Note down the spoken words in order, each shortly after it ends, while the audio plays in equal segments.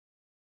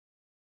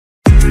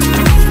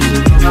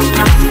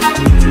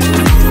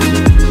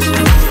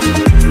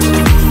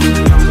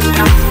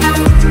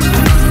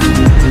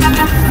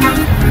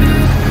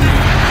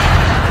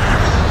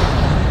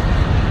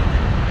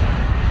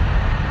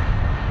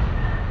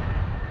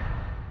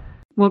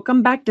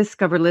Welcome back,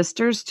 Discover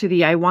Listers, to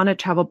the I Wanna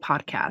Travel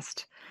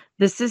podcast.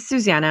 This is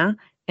Susanna,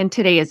 and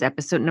today is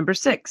episode number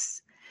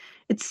 6.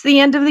 It's the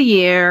end of the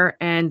year,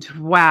 and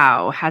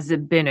wow, has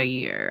it been a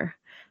year?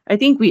 I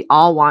think we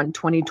all want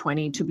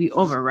 2020 to be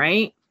over,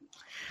 right?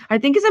 I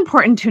think it's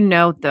important to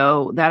note,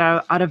 though,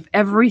 that out of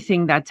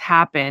everything that's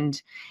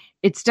happened,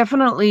 it's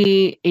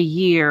definitely a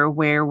year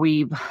where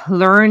we've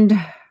learned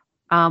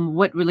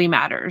what really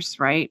matters,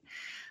 right?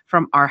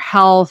 From our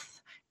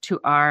health to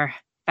our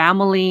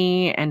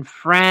family and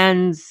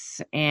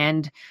friends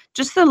and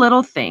just the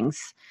little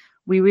things.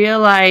 We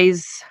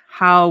realize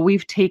how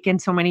we've taken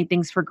so many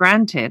things for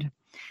granted.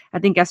 I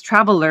think as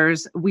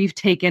travelers, we've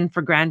taken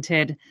for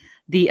granted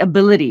the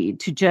ability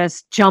to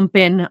just jump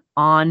in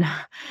on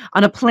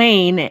a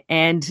plane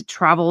and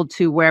travel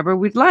to wherever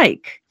we'd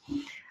like.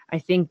 I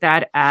think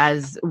that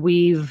as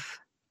we've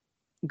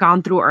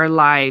gone through our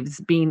lives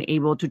being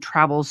able to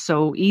travel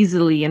so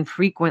easily and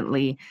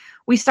frequently,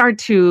 we start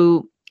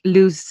to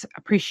lose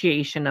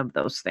appreciation of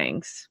those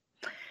things.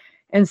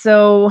 And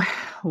so,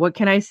 what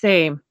can I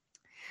say?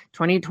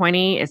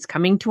 2020 is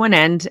coming to an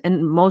end,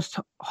 and most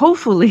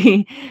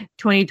hopefully,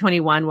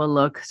 2021 will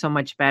look so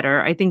much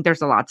better. I think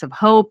there's lots of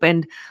hope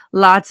and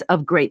lots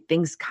of great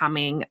things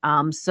coming.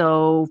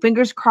 So,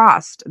 fingers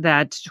crossed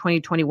that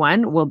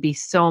 2021 will be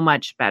so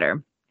much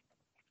better.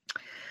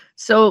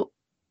 So,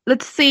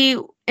 let's see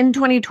in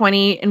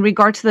 2020 in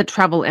regard to the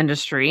travel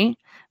industry,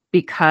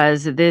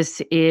 because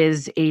this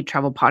is a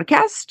travel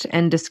podcast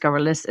and Discover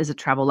List is a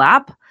travel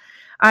app.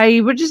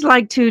 I would just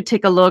like to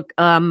take a look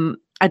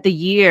at the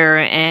year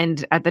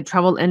and at the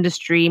travel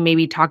industry,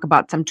 maybe talk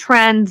about some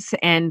trends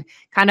and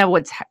kind of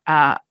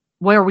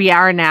where we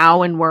are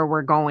now and where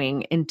we're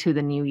going into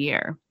the new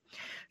year.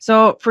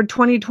 So for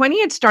 2020,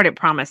 it started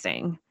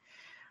promising.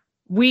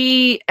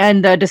 We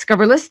and the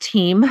Discover List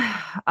team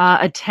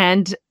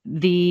attend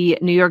the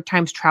New York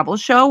Times Travel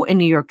Show in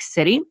New York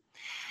City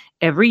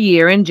every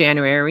year in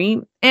January.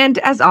 And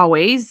as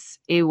always,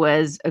 it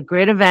was a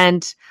great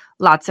event.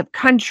 Lots of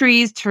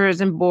countries,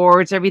 tourism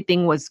boards,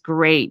 everything was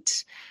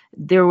great.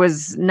 There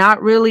was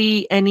not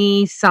really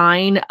any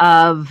sign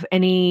of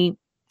any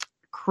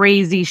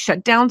crazy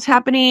shutdowns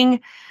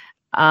happening.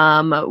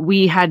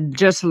 We had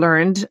just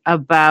learned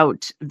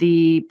about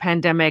the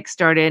pandemic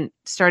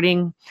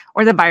starting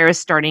or the virus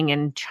starting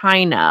in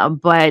China,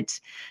 but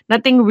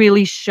nothing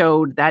really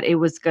showed that it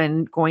was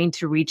going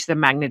to reach the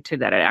magnitude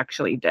that it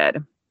actually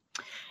did.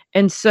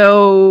 And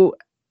so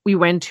we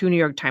went to New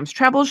York Times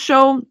Travel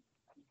Show,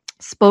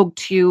 spoke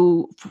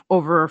to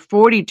over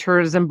 40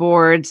 tourism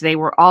boards. They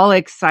were all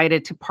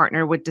excited to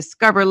partner with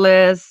Discover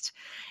List.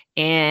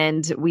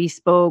 And we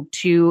spoke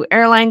to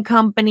airline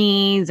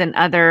companies and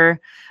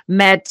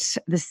met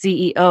the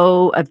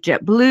CEO of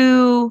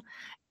JetBlue,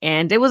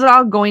 and it was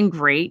all going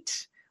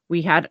great.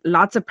 We had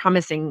lots of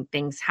promising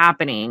things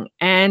happening,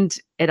 and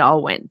it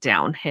all went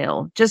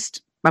downhill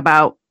just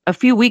about a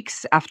few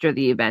weeks after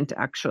the event,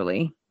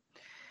 actually.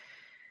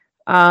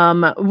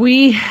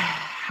 We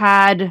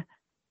had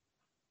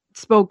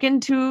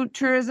spoken to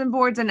tourism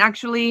boards, and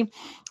actually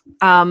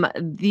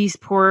these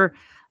poor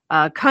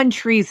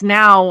countries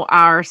now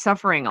are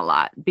suffering a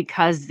lot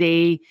because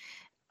they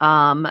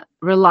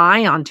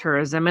rely on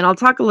tourism. And I'll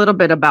talk a little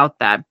bit about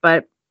that,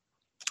 but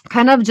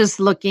kind of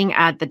just looking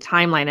at the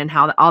timeline and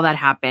how all that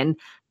happened.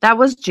 That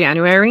was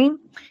January.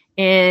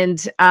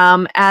 And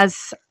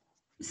as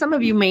some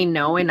of you may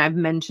know, and I've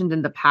mentioned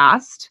in the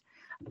past,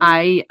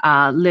 I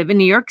live in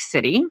New York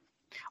City,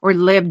 or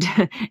lived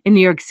in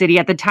New York City.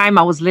 At the time,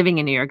 I was living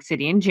in New York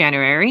City in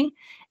January,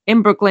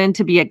 in Brooklyn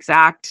to be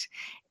exact.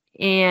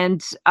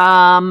 And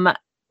I'm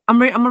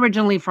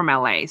originally from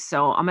LA.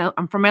 So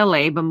I'm from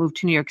LA, but moved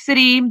to New York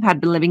City,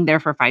 had been living there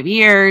for 5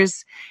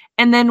 years.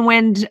 And then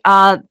when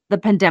the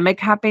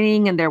pandemic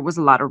happening and there was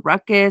a lot of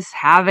ruckus,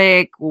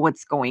 havoc,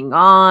 what's going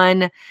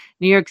on,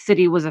 New York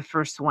City was the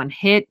first one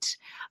hit.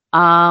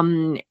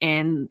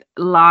 And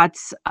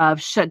lots of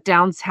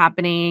shutdowns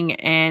happening.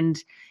 And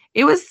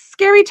it was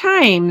scary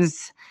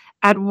times.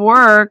 At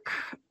work,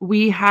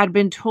 we had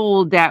been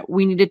told that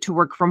we needed to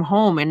work from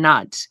home and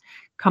not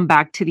come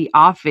back to the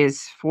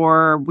office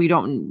for we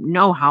don't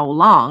know how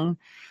long.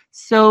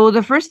 So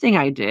the first thing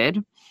I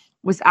did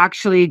was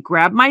actually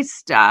grab my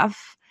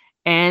stuff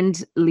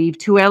and leave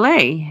to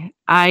LA.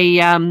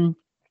 I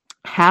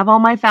have all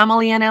my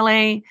family in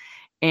LA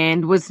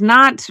and was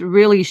not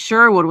really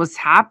sure what was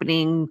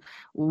happening.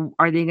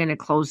 Are they going to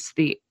close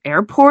the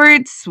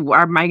airports?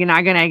 Am I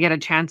not going to get a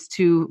chance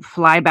to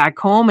fly back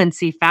home and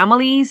see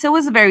family? So it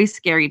was a very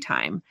scary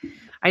time.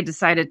 I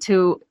decided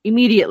to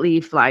immediately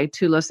fly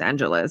to Los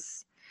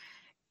Angeles.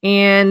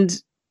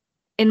 And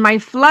in my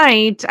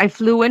flight, I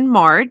flew in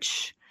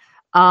March,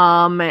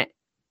 and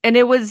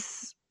it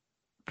was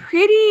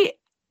pretty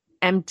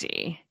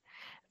empty.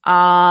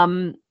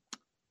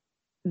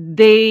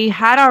 They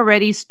had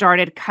already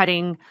started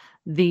cutting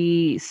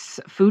the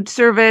food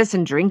service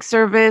and drink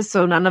service,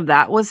 so none of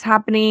that was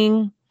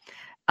happening.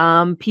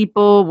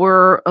 People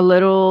were a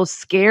little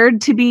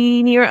scared to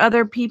be near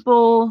other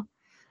people.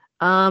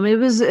 It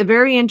was a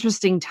very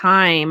interesting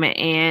time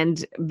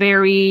and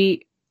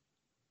very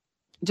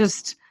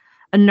just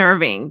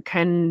unnerving,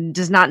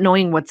 just not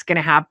knowing what's going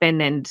to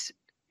happen, and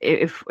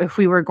if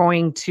we were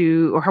going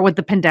to, or what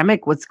the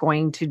pandemic was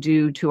going to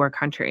do to our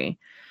country.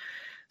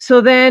 So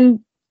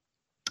then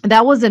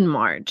that was in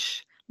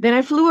March. Then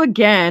I flew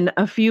again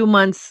a few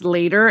months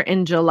later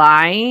in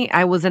July.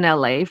 I was in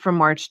LA from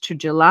March to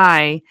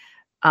July.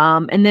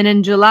 And then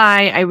in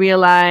July, I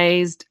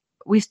realized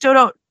we still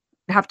don't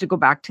have to go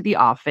back to the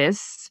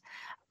office.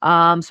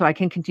 So I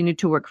can continue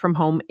to work from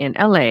home in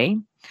LA.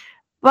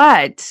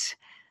 But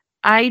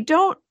I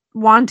don't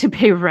want to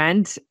pay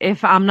rent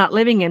if I'm not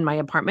living in my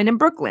apartment in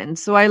Brooklyn.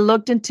 So I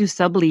looked into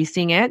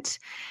subleasing it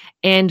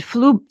and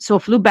flew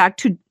back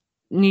to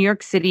New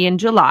York City in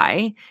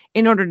July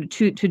in order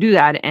to do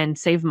that and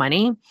save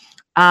money.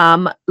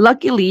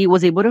 Luckily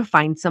was able to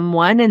find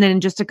someone, and then in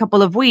just a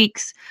couple of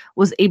weeks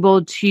was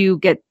able to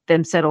get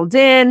them settled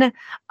in,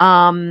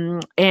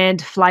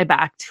 and fly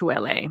back to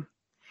LA.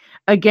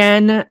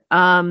 Again,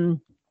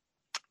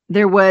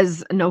 there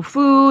was no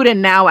food,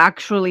 and now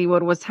actually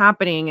what was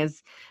happening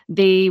is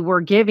they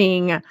were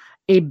giving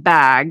a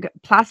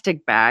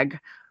plastic bag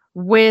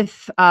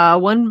with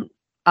one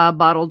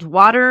bottled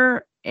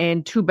water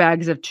and 2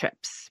 bags of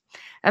chips.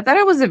 I thought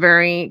it was a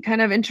very kind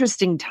of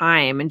interesting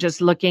time, and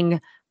just looking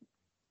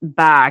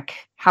back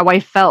how I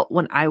felt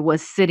when I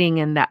was sitting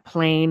in that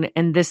plane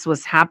and this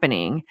was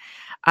happening.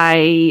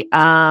 I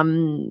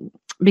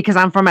because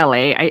I'm from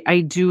LA,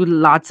 I do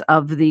lots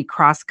of the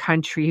cross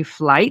country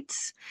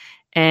flights,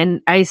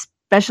 and I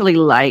especially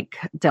like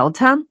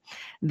Delta.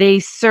 They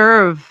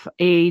serve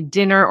a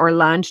dinner or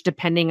lunch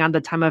depending on the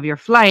time of your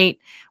flight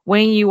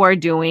when you are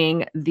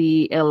doing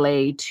the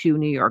LA to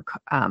New York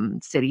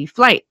City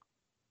flight.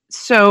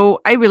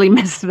 So I really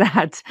miss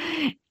that.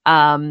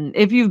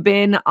 If you've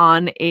been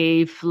on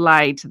a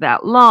flight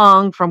that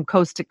long from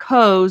coast to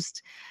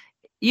coast,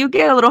 you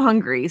get a little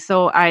hungry.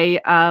 So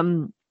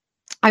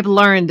I've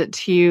learned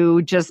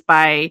to just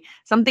buy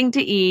something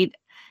to eat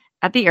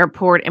at the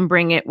airport and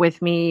bring it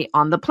with me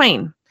on the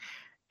plane.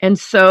 And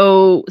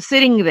so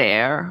sitting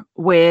there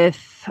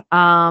with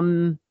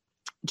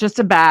just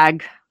a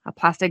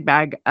plastic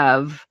bag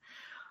of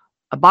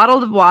a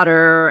bottle of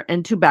water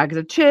and 2 bags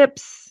of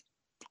chips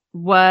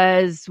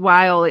was,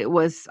 while it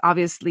was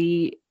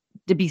obviously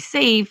to be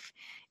safe,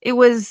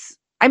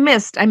 I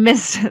missed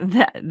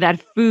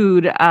that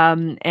food,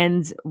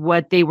 and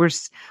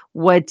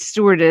what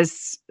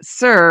stewardess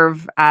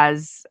serve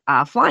as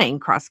flying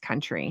cross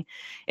country.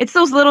 It's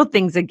those little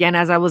things, again,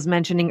 as I was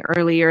mentioning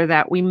earlier,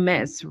 that we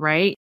miss,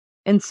 right?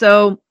 And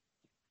so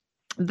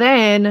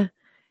then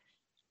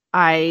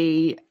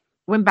I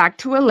went back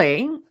to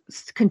LA,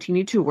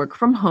 continued to work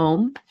from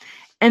home.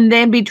 And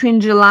then between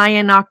July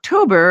and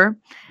October,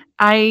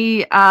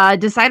 I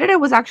decided it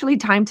was actually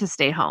time to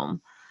stay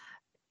home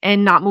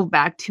and not move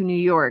back to New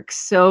York.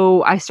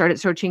 So I started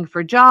searching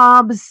for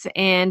jobs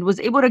and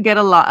was able to get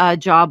a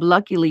job,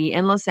 luckily,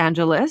 in Los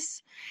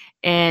Angeles,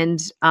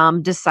 and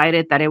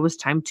decided that it was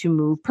time to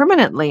move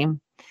permanently.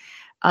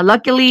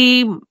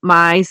 Luckily,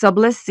 my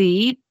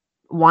sublessee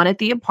wanted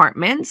the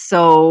apartment,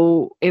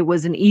 so it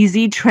was an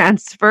easy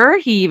transfer.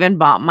 He even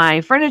bought my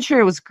furniture.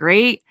 It was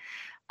great.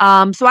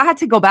 So I had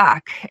to go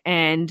back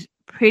and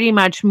pretty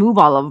much move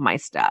all of my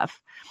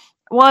stuff.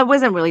 Well, it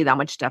wasn't really that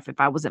much stuff if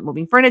I wasn't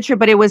moving furniture,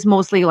 but it was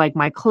mostly like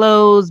my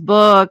clothes,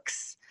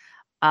 books,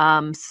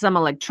 some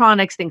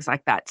electronics, things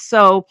like that.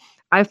 So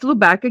I flew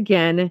back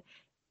again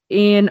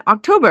in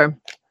October.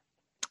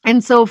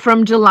 And so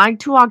from July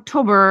to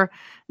October,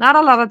 not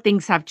a lot of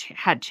things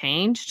had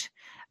changed.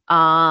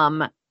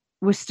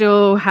 We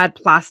still had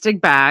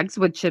plastic bags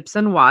with chips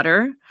and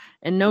water,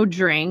 and no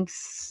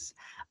drinks,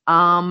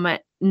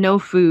 no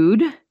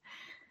food.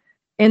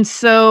 And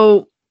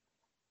so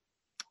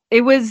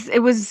it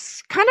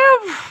was kind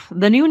of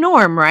the new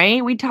norm,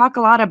 right? We talk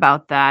a lot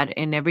about that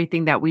in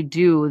everything that we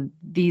do,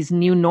 these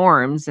new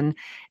norms. And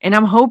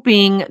I'm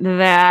hoping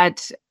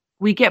that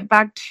we get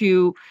back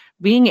to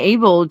being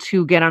able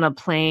to get on a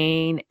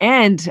plane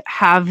and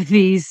have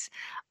these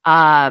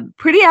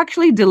pretty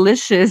actually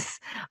delicious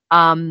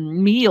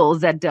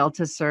meals that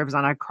Delta serves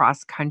on a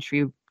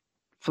cross-country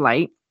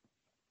flight.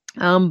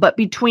 But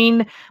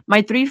between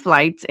my 3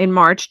 flights in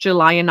March,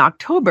 July, and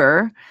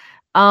October,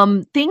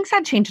 things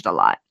had changed a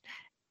lot.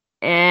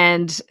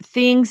 And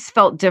things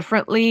felt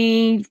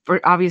differently, for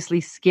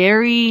obviously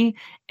scary.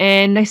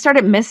 And I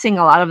started missing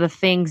a lot of the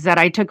things that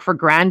I took for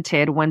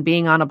granted when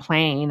being on a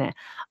plane.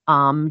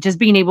 Just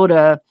being able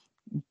to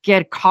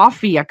get a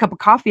cup of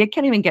coffee. I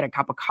can't even get a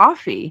cup of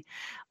coffee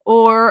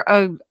or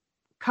a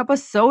cup of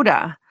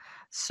soda.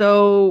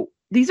 So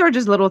these are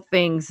just little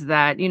things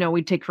that,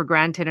 we take for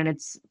granted. And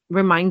it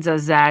reminds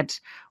us that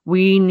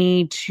we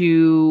need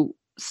to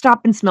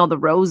stop and smell the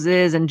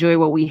roses, enjoy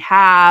what we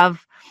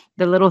have.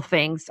 The little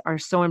things are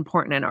so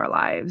important in our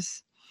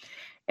lives.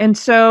 And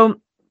so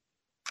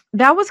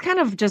that was kind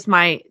of just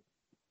my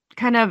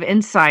kind of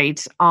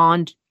insight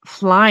on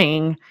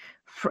flying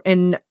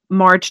in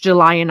March,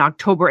 July, and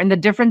October, and the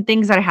different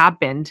things that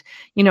happened.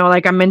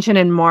 Like I mentioned,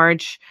 in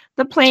March,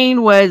 the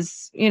plane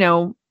was,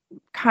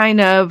 kind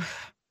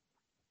of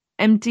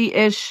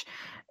empty-ish.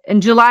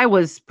 In July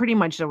was pretty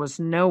much there was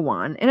no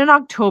one. And in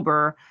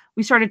October,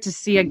 we started to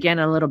see again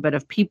a little bit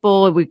of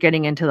people. We're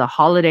getting into the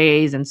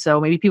holidays, and so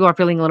maybe people are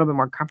feeling a little bit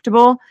more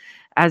comfortable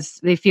as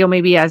they feel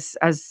maybe as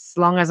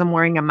long as I'm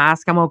wearing a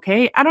mask, I'm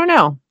okay. I don't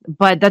know.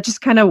 But that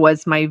just kind of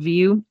was my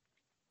view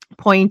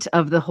point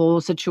of the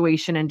whole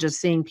situation and just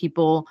seeing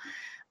people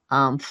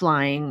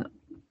flying.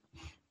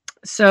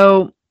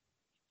 So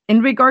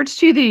in regards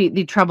to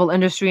the travel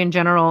industry in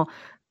general,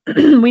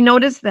 we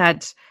noticed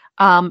that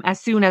as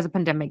soon as the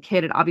pandemic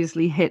hit, it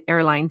obviously hit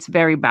airlines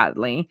very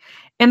badly,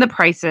 and the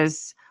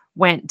prices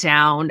went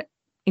down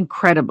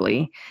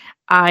incredibly.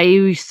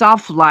 I saw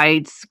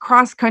flights,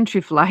 cross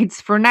country flights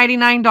for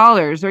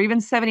 $99 or even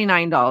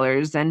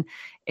 $79. And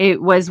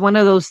it was one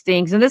of those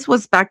things. And this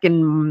was back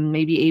in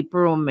maybe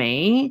April,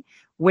 May,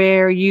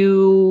 where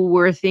you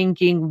were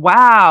thinking,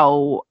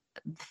 wow,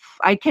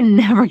 I can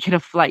never get a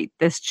flight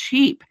this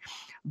cheap.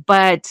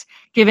 But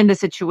given the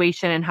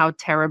situation and how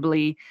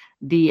terribly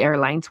the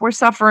airlines were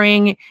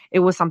suffering, it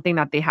was something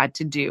that they had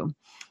to do.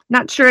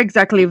 Not sure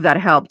exactly if that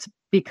helped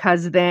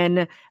because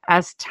then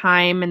as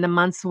time and the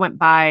months went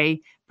by,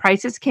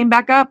 prices came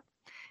back up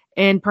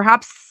and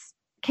perhaps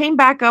came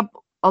back up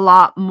a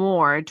lot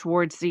more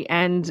towards the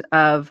end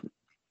of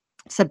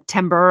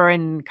September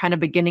and kind of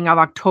beginning of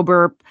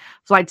October.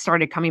 Flights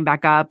started coming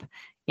back up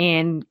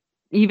and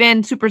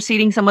even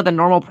superseding some of the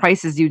normal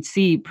prices you'd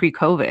see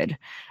pre-COVID.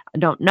 I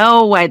don't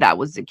know why that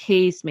was the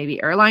case.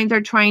 Maybe airlines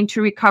are trying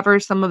to recover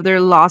some of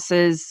their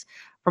losses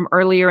from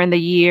earlier in the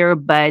year,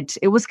 but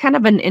it was kind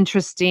of an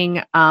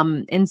interesting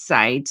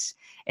insight.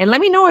 And let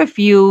me know if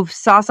you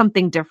saw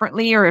something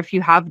differently or if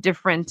you have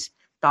different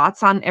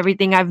thoughts on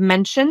everything I've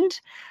mentioned.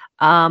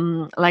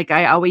 Like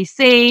I always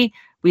say,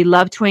 we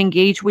love to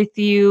engage with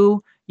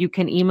you. You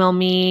can email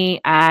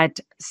me at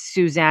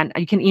Suzanne.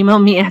 You can email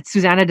me at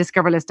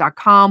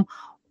SusannaDiscoverlist.com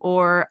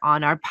or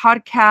on our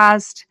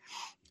podcast.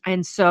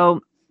 And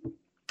so,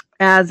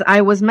 as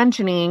I was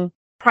mentioning,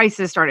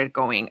 prices started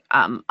going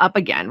up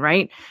again,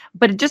 right?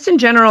 But just in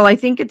general, I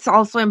think it's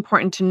also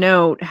important to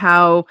note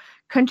how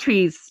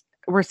countries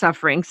were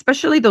suffering,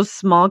 especially those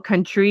small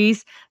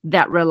countries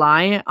that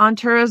rely on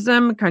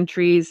tourism,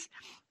 countries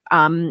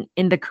in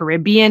the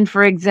Caribbean,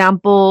 for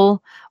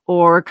example,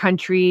 or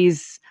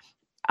countries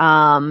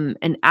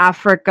in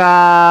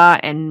Africa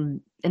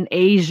and in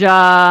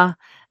Asia.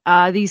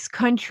 These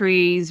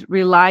countries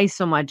rely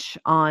so much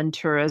on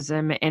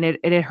tourism, and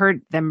it hurt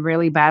them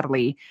really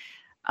badly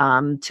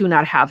to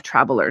not have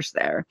travelers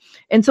there.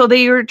 And so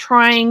they are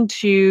trying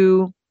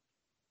to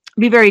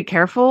be very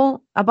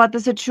careful about the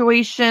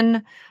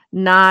situation,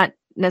 not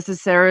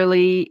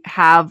necessarily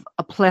have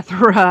a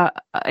plethora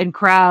and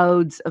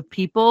crowds of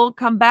people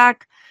come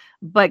back,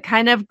 but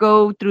kind of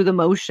go through the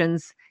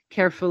motions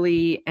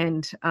carefully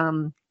and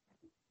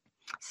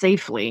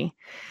safely.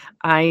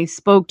 I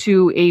spoke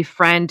to a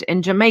friend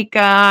in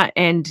Jamaica,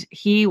 and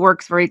he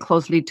works very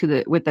closely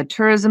with the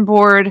tourism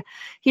board.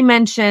 He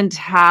mentioned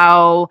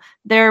how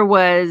there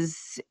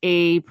was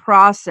a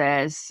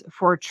process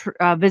for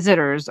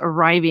visitors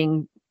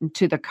arriving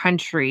to the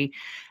country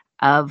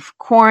of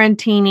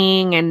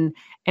quarantining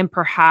and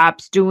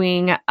perhaps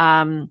doing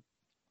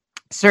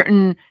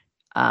certain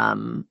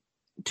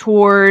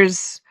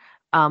tours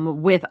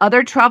with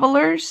other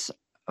travelers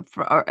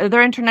for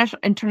other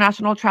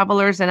international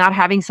travelers and not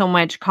having so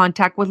much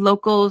contact with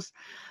locals.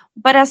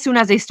 But as soon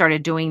as they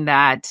started doing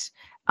that,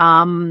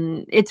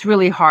 it's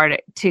really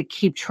hard to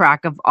keep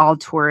track of all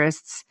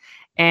tourists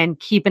and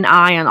keep an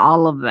eye on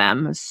all of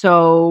them.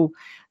 So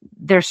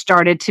there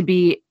started to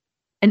be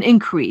an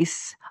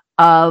increase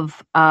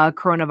of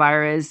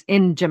coronavirus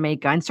in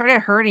Jamaica and started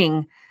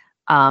hurting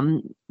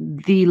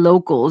the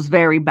locals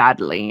very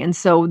badly. And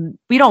so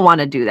we don't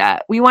want to do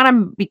that. We want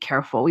to be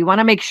careful. We want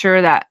to make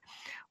sure that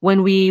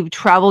when we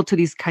travel to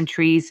these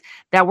countries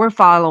that we're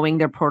following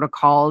their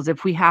protocols.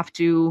 If we have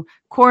to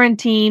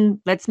quarantine,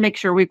 let's make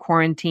sure we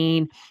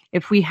quarantine.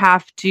 If we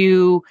have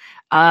to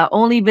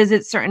only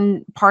visit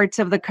certain parts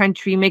of the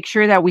country, make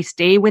sure that we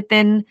stay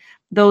within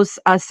those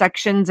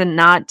sections and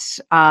not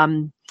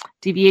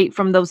deviate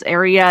from those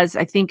areas.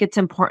 I think it's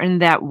important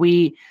that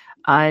we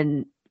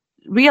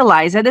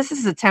realize that this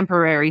is a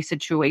temporary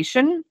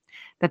situation,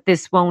 that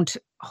this won't,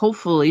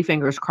 hopefully,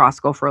 fingers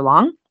crossed, go for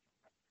long.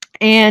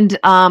 And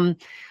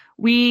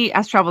we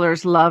as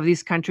travelers love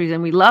these countries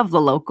and we love the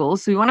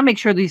locals. So we want to make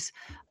sure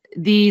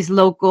these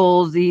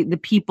locals, the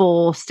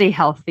people stay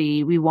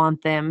healthy. We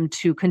want them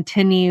to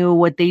continue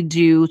what they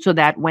do so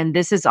that when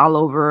this is all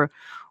over,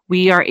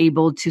 we are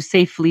able to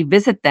safely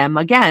visit them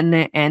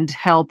again and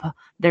help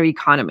their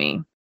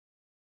economy.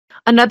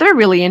 Another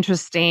really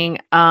interesting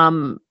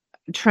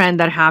trend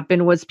that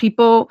happened was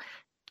people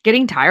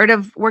getting tired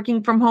of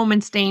working from home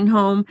and staying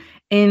home,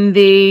 and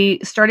they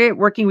started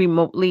working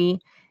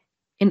remotely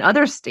in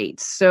other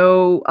states.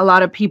 So a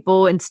lot of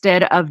people,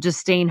 instead of just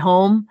staying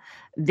home,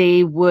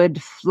 they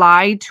would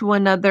fly to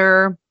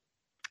another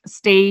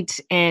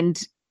state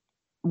and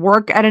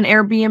work at an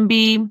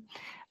Airbnb.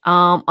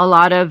 A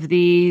lot of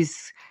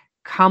these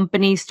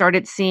companies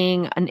started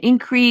seeing an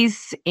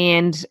increase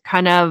in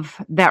kind of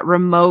that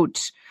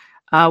remote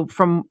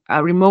from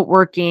remote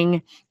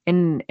working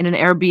in an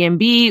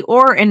Airbnb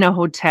or in a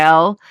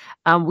hotel.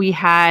 We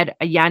had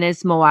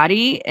Yanis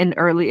Moati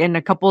in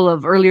a couple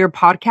of earlier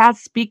podcasts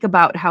speak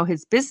about how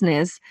his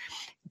business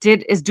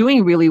is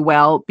doing really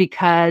well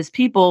because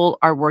people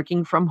are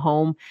working from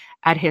home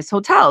at his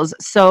hotels.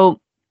 So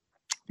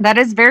that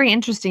is very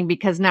interesting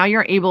because now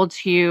you're able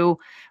to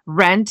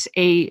rent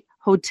a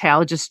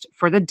hotel just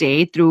for the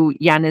day through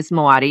Yanis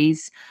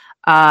Moati's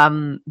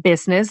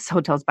business,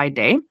 Hotels by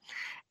Day,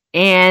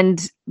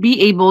 and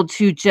be able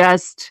to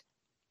just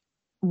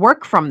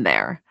work from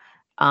there.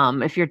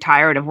 If you're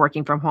tired of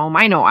working from home,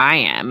 I know I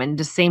am, and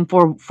the same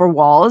for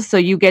Walls. So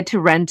you get to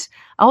rent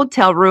a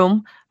hotel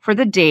room for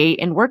the day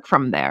and work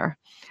from there.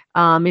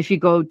 If you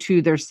go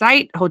to their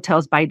site,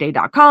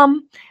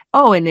 hotelsbyday.com.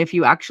 Oh, and if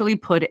you actually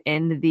put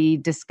in the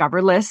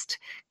Discover List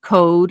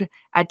code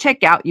at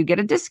checkout, you get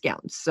a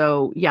discount.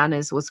 So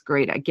Yanis was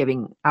great at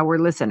giving our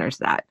listeners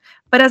that.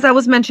 But as I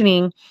was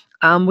mentioning,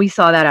 we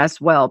saw that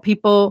as well.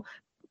 People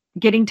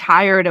getting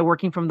tired of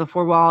working from the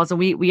four walls, and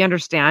we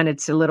understand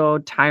it's a little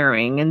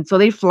tiring, and so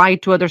they fly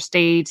to other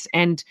states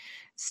and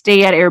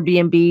stay at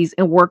Airbnbs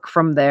and work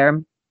from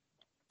there.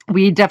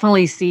 We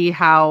definitely see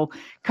how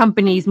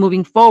companies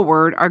moving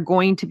forward are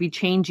going to be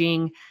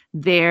changing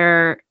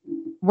their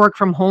work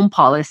from home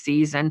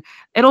policies, and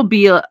it'll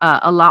be a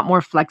lot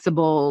more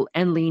flexible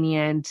and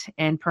lenient,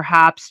 and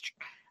perhaps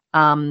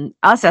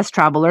us as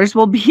travelers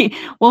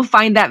will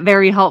find that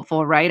very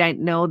helpful, right? I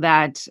know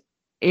that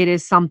it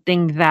is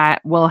something that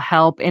will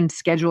help in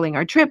scheduling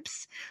our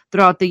trips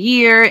throughout the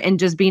year and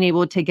just being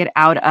able to get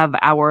out of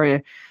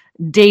our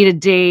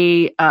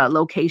day-to-day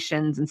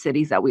locations and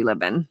cities that we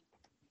live in.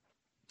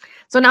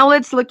 So now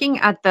let's looking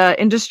at the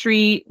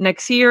industry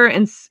next year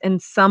and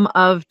some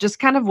of just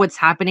kind of what's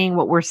happening,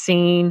 what we're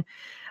seeing.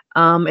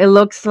 It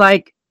looks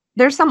like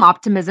there's some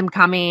optimism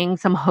coming,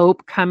 some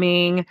hope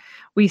coming.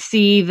 We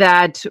see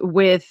that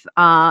with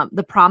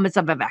the promise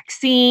of a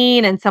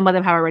vaccine, and some of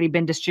them have already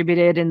been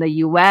distributed in the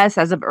US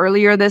as of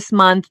earlier this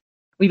month.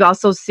 We've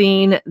also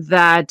seen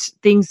that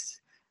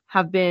things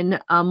have been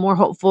more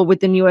hopeful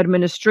with the new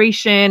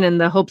administration and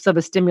the hopes of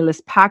a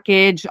stimulus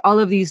package. All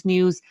of these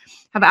news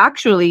have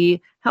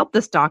actually helped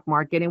the stock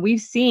market, and we've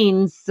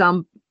seen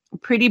some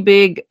pretty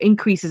big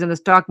increases in the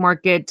stock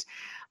market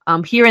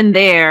here and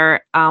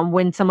there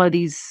when some of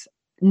these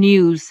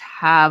news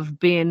have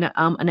been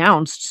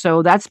announced.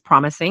 So that's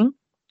promising.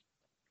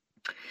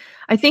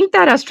 I think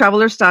that as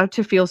travelers start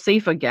to feel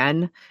safe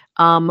again,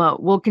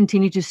 we'll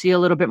continue to see a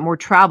little bit more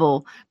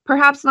travel,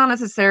 perhaps not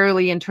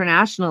necessarily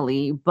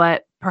internationally,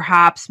 but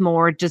perhaps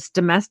more just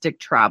domestic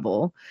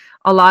travel.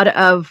 A lot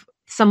of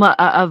some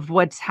of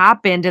what's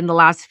happened in the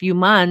last few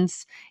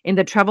months in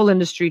the travel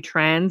industry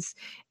trends,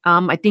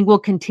 I think will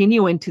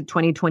continue into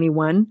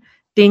 2021.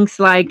 Things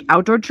like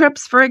outdoor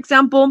trips, for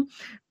example.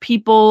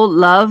 People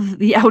love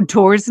the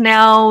outdoors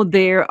now.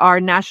 There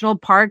are national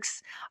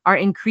parks are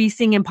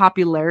increasing in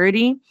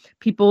popularity.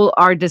 People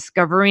are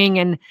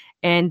discovering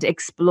and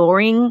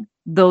exploring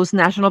those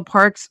national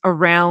parks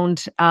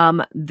around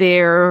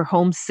their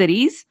home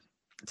cities.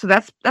 So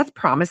that's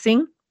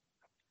promising.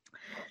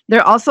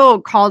 They're also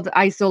called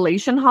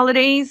isolation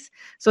holidays.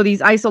 So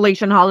these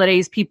isolation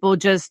holidays, people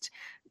just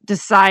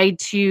decide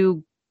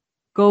to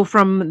go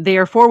from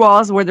their four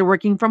walls where they're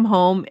working from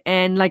home,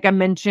 and like I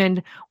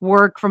mentioned,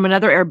 work from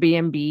another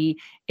Airbnb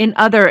in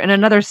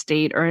another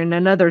state or in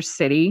another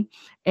city,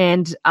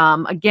 and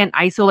again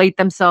isolate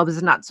themselves.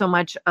 Is not so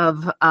much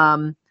of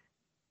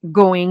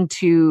going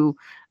to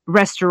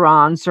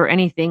restaurants or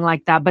anything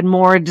like that, but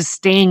more just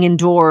staying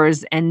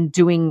indoors and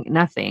doing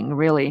nothing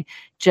really,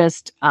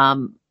 just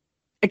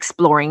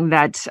exploring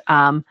that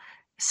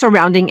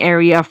surrounding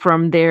area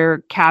from their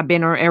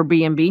cabin or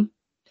Airbnb.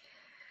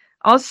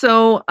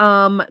 Also,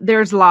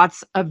 there's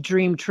lots of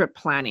dream trip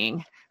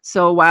planning.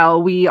 So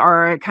while we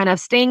are kind of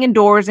staying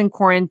indoors and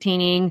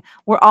quarantining,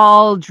 we're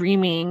all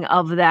dreaming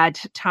of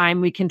that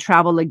time we can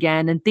travel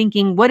again and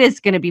thinking, what is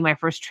going to be my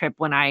first trip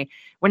when I'm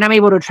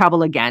able to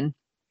travel again?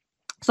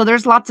 So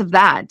there's lots of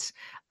that.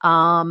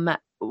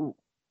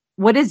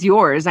 What is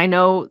yours? I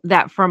know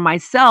that for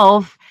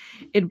myself,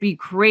 it'd be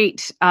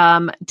great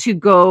to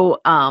go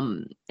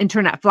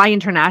fly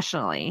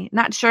internationally.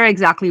 Not sure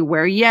exactly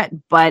where yet,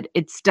 but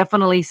it's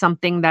definitely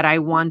something that I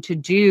want to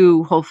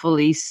do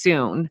hopefully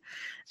soon.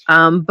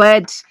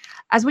 But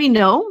as we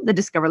know, the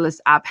Discover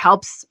List app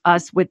helps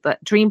us with the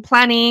dream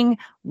planning.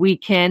 We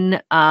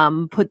can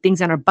put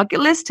things on our bucket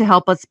list to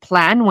help us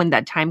plan when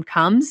that time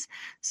comes.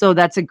 So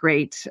that's a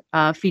great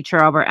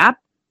feature of our app.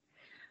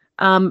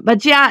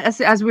 But yeah,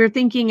 as we're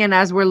thinking and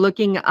as we're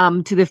looking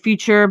to the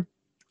future,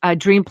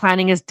 dream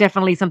planning is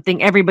definitely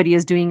something everybody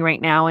is doing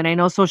right now. And I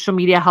know social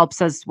media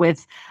helps us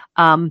with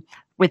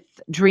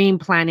dream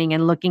planning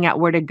and looking at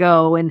where to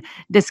go. And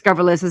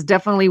Discover List is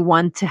definitely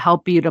one to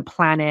help you to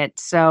plan it.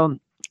 So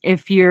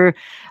if you're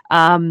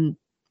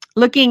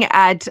looking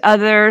at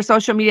other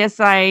social media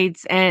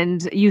sites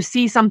and you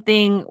see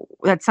something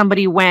that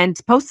somebody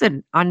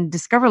posted on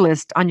Discover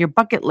List on your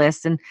bucket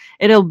list, and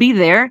it'll be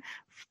there.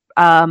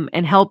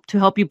 and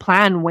help you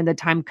plan when the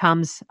time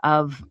comes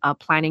of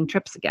planning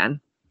trips again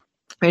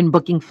and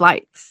booking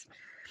flights.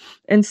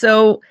 And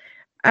so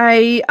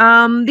I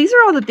these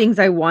are all the things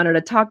I wanted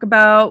to talk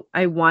about.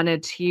 I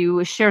wanted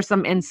to share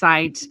some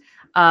insight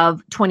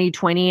of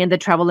 2020 in the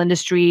travel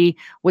industry,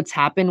 what's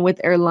happened with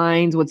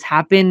airlines, what's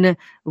happened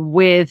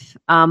with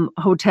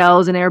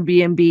hotels and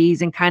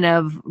Airbnbs, and kind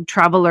of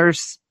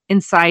travelers'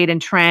 insight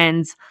and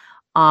trends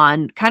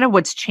on kind of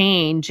what's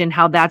changed and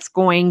how that's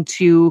going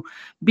to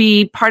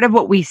be part of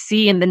what we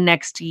see in the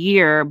next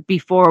year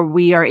before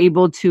we are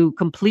able to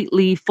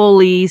completely,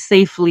 fully,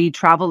 safely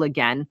travel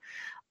again.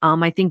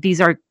 I think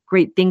these are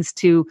great things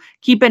to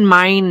keep in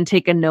mind and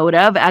take a note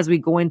of as we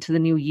go into the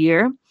new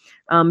year.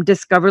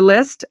 Discover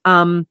List,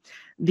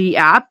 the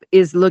app,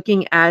 is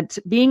looking at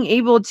being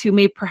able to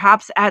maybe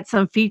perhaps add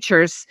some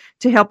features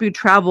to help you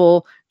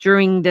travel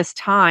during this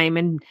time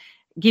and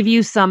give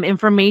you some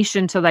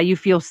information so that you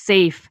feel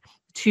safe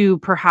to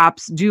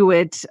perhaps do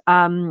it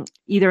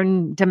either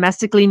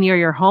domestically near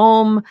your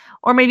home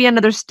or maybe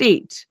another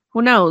state.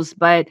 Who knows?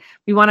 But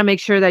we want to make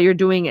sure that you're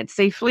doing it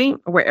safely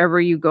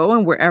wherever you go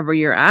and wherever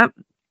you're at.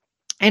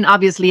 And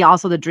obviously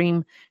also the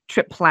dream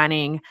trip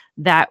planning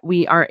that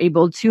we are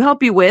able to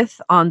help you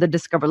with on the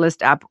Discover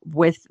List app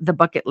with the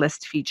bucket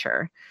list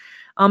feature.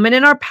 And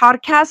in our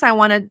podcast, I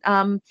want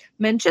to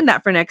mention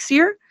that for next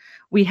year,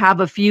 we have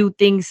a few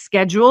things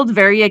scheduled,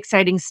 very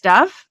exciting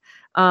stuff.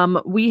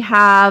 We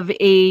have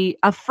a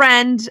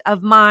friend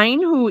of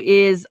mine who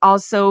is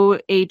also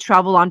a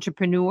travel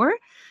entrepreneur.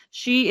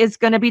 She is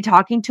going to be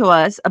talking to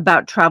us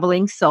about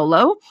traveling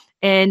solo,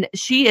 and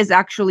she is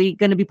actually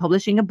going to be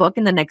publishing a book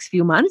in the next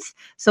few months.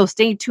 So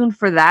stay tuned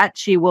for that.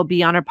 She will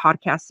be on our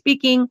podcast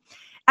speaking,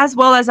 as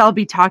well as I'll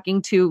be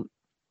talking to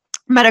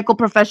medical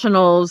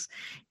professionals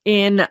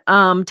in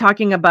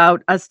talking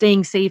about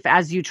staying safe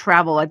as you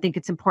travel. I think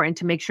it's important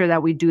to make sure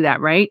that we do that,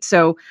 right?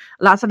 So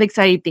lots of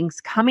exciting things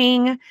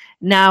coming.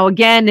 Now,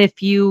 again,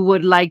 if you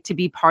would like to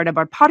be part of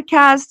our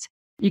podcast,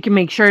 you can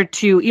make sure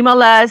to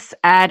email us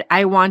at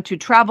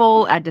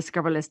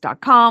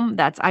iwanttotravel@discoverlist.com.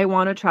 That's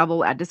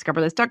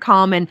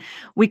iwanttotravel@discoverlist.com. And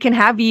we can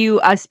have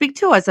you speak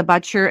to us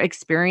about your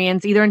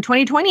experience either in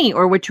 2020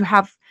 or what you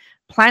have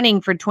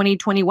planning for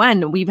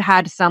 2021. We've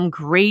had some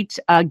great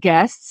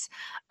guests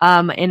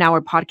in our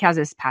podcast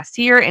this past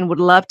year and would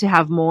love to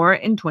have more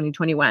in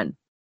 2021.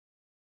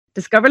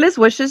 Discoverlist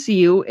wishes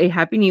you a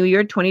happy new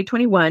year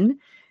 2021.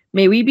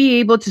 May we be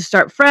able to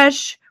start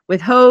fresh with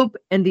hope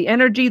and the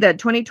energy that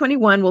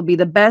 2021 will be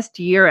the best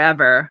year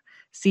ever.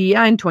 See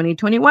ya in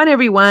 2021,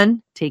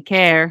 everyone. Take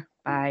care.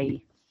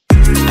 Bye.